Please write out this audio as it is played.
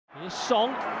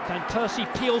Song. Van Persie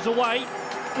peels away.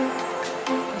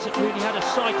 Hasn't really had a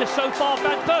sighter so far.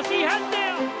 Van Persie has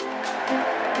now.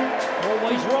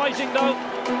 Always rising though.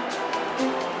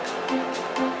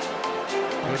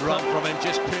 Good run from him,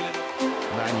 just peeling.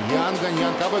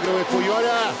 Ганьян обыгрывает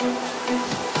Пуйоля.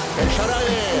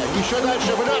 Эль-Шарави. Еще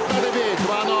дальше в лед надо бить. 2-0.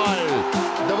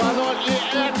 2-0. И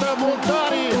это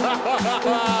Мунтари.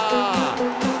 Ха-ха-ха-ха.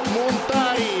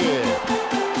 Мунтари.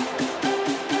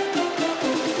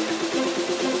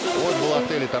 Вот был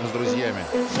отель там с друзьями.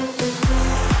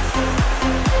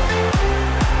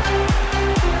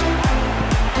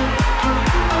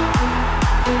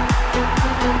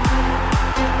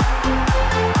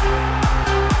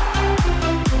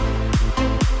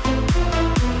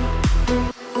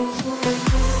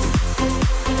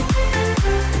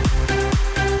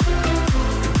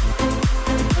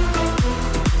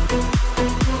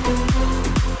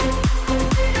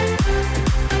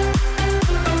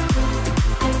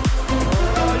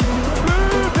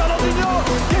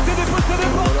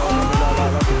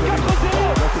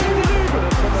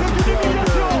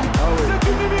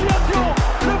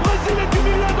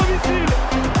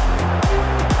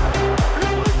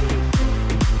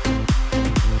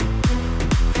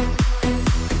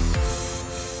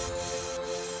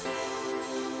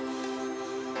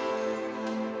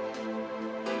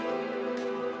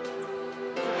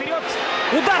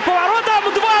 Удар поворотом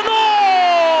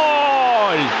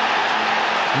 2-0!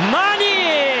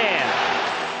 Нани!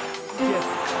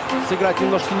 Сыграть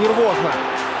немножко нервозно.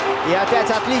 И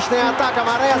опять отличная атака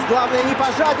Морес. Главное не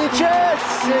пожадничать.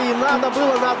 И надо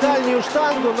было на дальнюю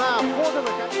штангу, на входы.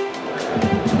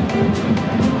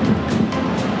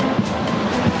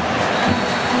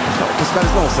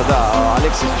 Поскользнулся, да.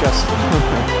 Алексей сейчас...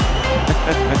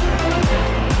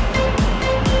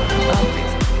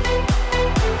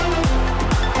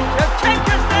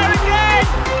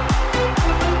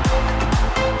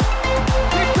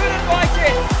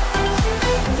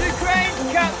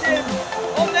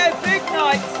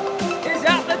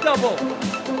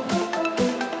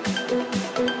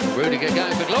 Rudiger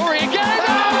going for glory again!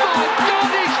 Oh my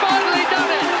God, he's finally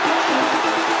done it!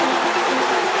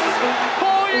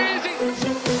 4 years...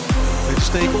 Beetje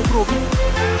steek op, Robbie.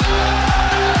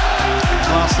 Als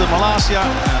laatste Malasia.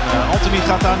 En Anthony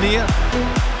gaat daar neer.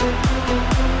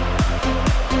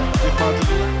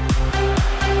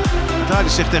 Daar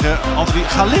zegt tegen Anthony,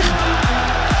 ga liggen.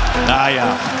 Nou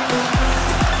ja.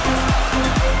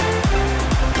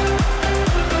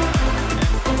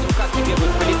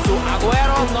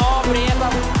 Агуэро, но при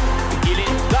этом... Или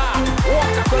да! О,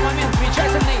 какой момент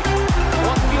замечательный!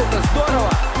 Он бил-то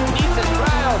здорово! Ницца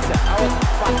справился, а вот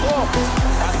потом...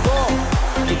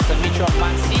 Ницца мячом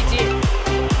Ман-Сити.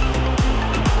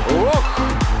 Ох,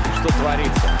 что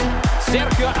творится!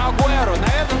 Серхио Агуэро,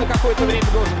 наверное, на какое-то время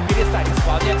должен перестать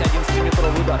исполнять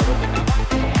 11-метровый удар в этой команде.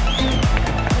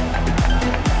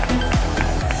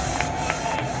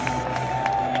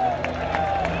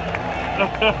 Oh,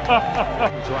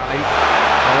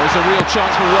 there's a real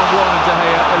chance for 1-1 and De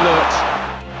Gea alert.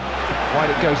 Wide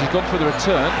it goes, he's gone for the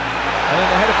return. And then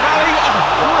the head of Mali. Oh,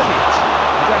 brilliant!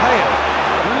 De Gea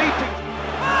leaping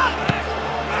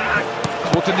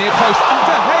towards the near post. And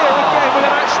De Gea again with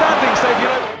an outstanding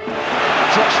save.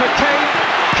 Drops for Kane.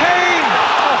 Kane!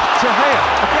 Oh, De Gea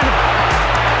again.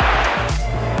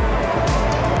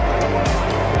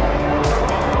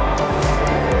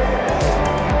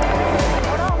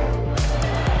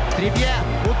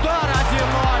 Удар 1-0 в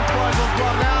пользу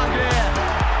сборной Англии.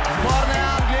 Сборная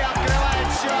Англии открывает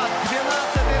счет.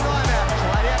 12-й номер.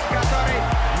 Человек, который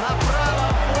на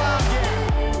правом фланге.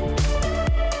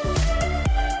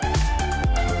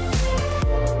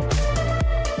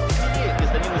 Здесь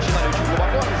Данил начинали очень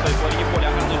глубоко на своей половине поля.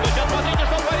 Но сейчас смотрите,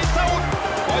 что творит Саут.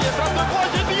 Ходит штрафной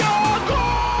площадь, бьет!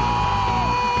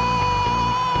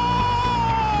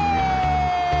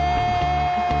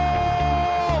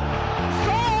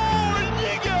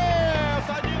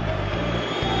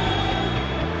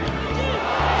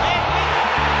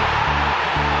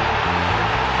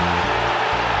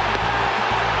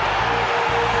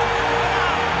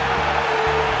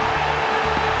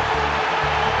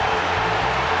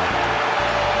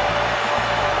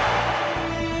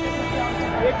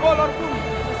 Гол!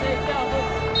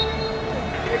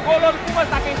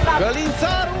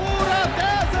 Gălințarul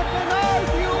ratează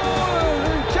penaltiul!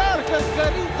 Încearcă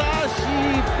Scălița și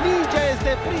mingea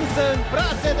este prinsă în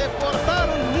brațe de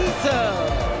portarul Niță.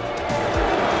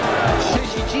 6-5.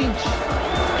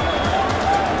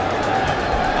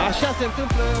 Așa se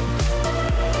întâmplă.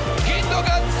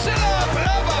 Gindogan strzela!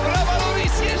 Brawa, brawa,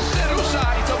 Loris jeszcze rusza!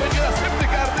 I co będzie następny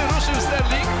karny? Ruszył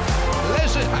Sterling.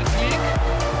 Leży Anglik.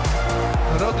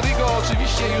 Rodrigo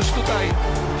oczywiście już tutaj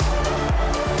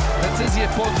decyzję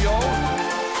podjął.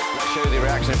 Show the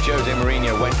reaction of Jose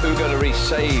Mourinho when Hugo Lloris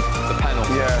saved the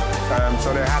penalty. Yeah,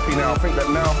 so they're happy now. I think that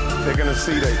now they're going to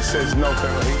see that it says no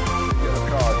penalty, get a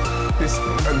card.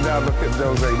 And now look at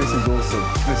Jose, this is awesome.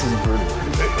 This is brilliant.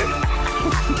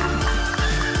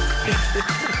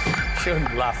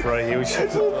 Shouldn't laugh, right? You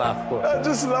shouldn't laugh. But... I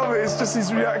just love it. It's just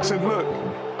his reaction. Look,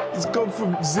 he's gone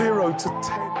from 0 to 10.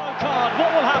 Card.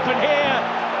 What will happen here?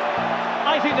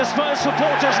 I think the Spurs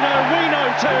supporters know. We know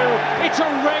too. It's a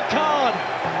red card.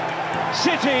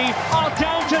 City are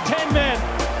down to 10 men.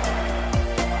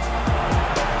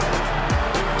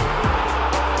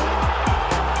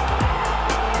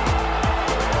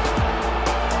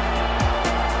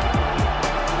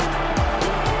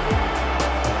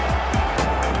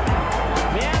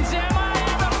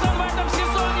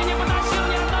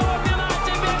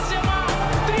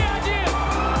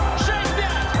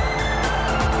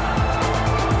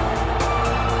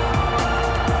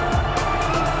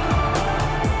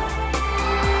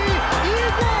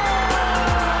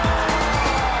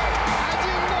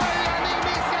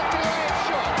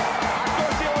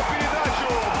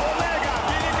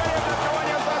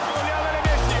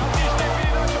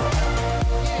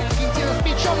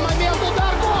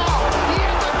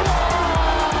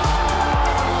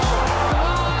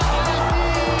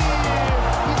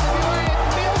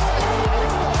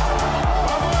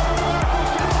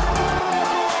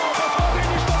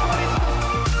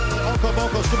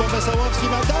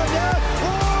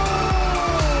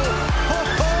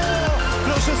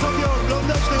 Proszę sobie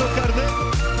oglądać tego karnego.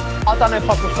 I don't know if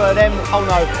I prefer them. Oh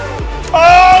no.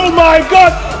 Oh my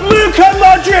God! Luka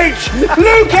Modric!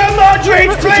 Luka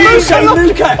Modric, please!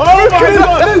 Luka! Oh my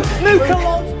God! Luka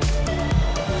Modric!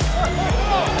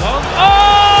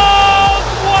 Oh,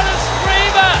 what a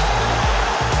screamer!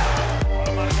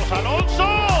 Marcos Alonso,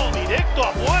 directo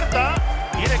a puerta.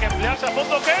 Tiene que emplearse a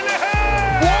fondo Kelleher.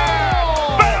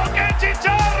 Wow! ¡Pero qué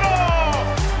chicharro!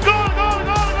 ¡Gol, gol,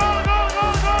 gol, gol, gol,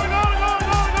 gol, gol, gol, gol,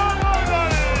 gol, gol, gol,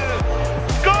 gol!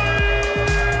 ¡Gol!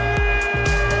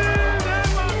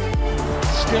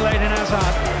 Still Eden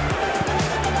Hazard.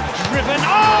 Driven.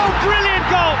 Oh, brilliant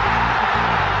goal!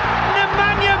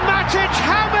 Nemanja Matic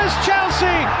hammers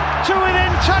Chelsea to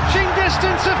within touching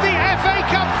distance of the FA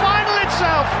Cup final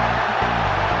itself.